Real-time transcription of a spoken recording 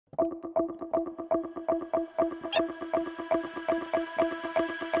They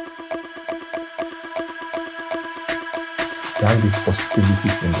have this positivity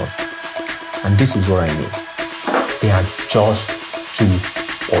syndrome. And this is what I mean. They are just too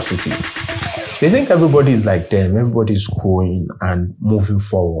positive. They think everybody is like them. Everybody is growing and moving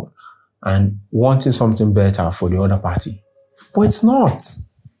forward and wanting something better for the other party. But it's not.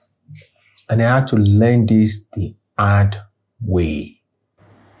 And I had to learn this the hard way.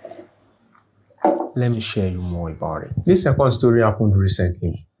 Let me share you more about it. This second story happened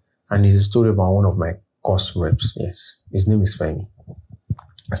recently. And it's a story about one of my course reps. Yes. His name is Femi.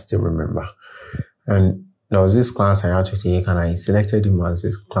 I still remember. And there was this class I had to take and I selected him as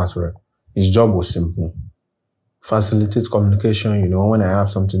this class rep. His job was simple. Facilitate communication, when I have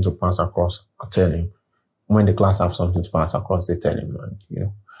something to pass across, I tell him. When the class have something to pass across, they tell him,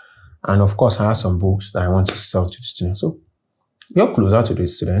 And of course, I have some books that I want to sell to the students. So you're closer to the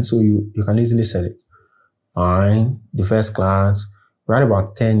students, so you can easily sell it. Fine. The first class, we had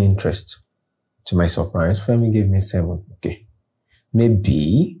about 10 interests. To my surprise, Femi gave me 7. Okay.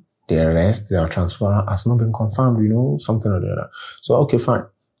 Maybe the rest, their transfer has not been confirmed, something or the other. So, okay, fine.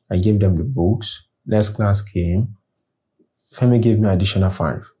 I gave them the books. Next class came. Femi gave me additional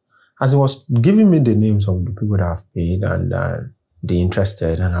 5. As he was giving me the names of the people that have paid and the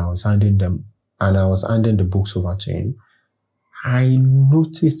interested, and I was handing the books over to him, I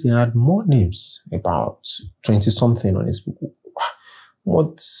noticed he had more names, about 20-something on his book.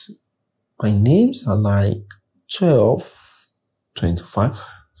 But my names are like 12, 25.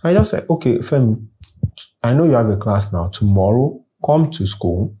 So I just said, okay, Femi, I know you have a class now. Tomorrow, come to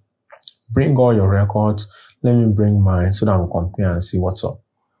school, bring all your records. Let me bring mine so that we'll compare and see what's up.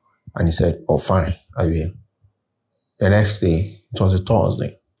 And he said, oh, fine, I will. The next day, it was a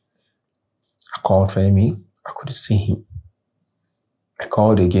Thursday. I called Femi. I couldn't see him. I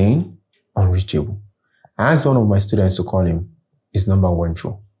called again, unreachable. I asked one of my students to call him. His number went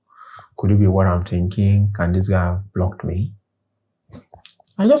through. Could it be what I'm thinking? Can this guy have blocked me?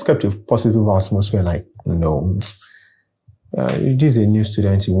 I just kept a positive atmosphere like, no. This is a new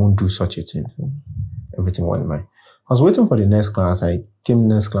student. He won't do such a thing. Everything went fine. I was waiting for the next class. I came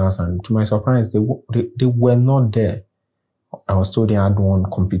next class, and to my surprise, they were not there. I was told they had one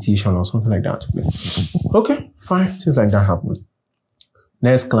competition or something like that to play. Okay, fine. Things like that happened.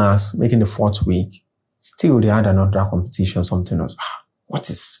 Next class, making the 4th week, still they had another competition, something else. What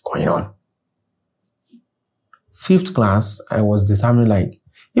is going on? 5th class, I was determined, like,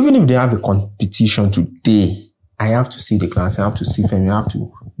 even if they have a competition today, I have to see the class, I have to see Femi, I have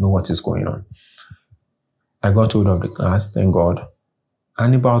to know what is going on. I got hold of the class, thank God.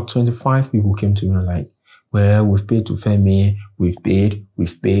 And about 25 people came to me and like, well, we've paid to Femi, we've paid,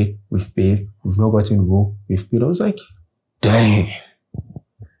 we've not gotten the book, we've paid. I was like, dang.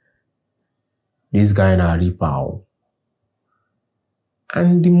 This guy in a reaper.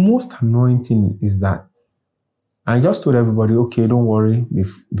 And the most annoying thing is that I just told everybody, okay, don't worry,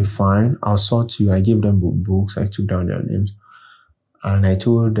 be fine. I'll sort you. I gave them books. I took down their names. And I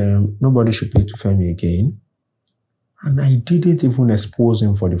told them, nobody should pay to Femi again. And I didn't even expose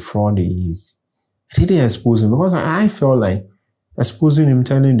him for the fraud he is. I didn't expose him because I felt like exposing him,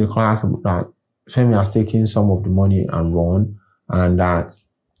 telling the class that Femi has taken some of the money and run, and that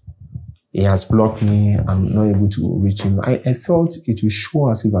he has blocked me. I'm not able to reach him. I felt it will show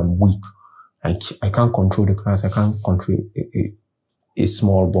as if I'm weak. I can't control the class. I can't control a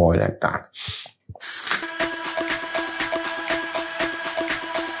small boy like that.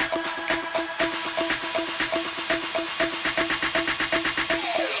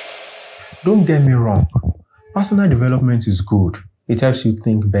 Don't get me wrong. Personal development is good. It helps you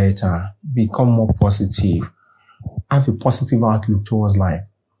think better, become more positive, have a positive outlook towards life.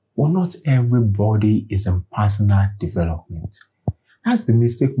 But not everybody is in personal development. That's the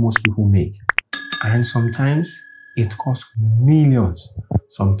mistake most people make. And sometimes it costs millions.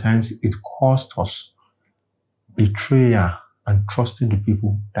 Sometimes it costs us betrayal and trusting the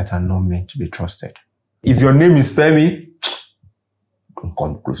people that are not meant to be trusted. If your name is Femi, don't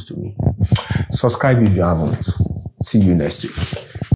come close to me. Subscribe if you haven't. See you next week.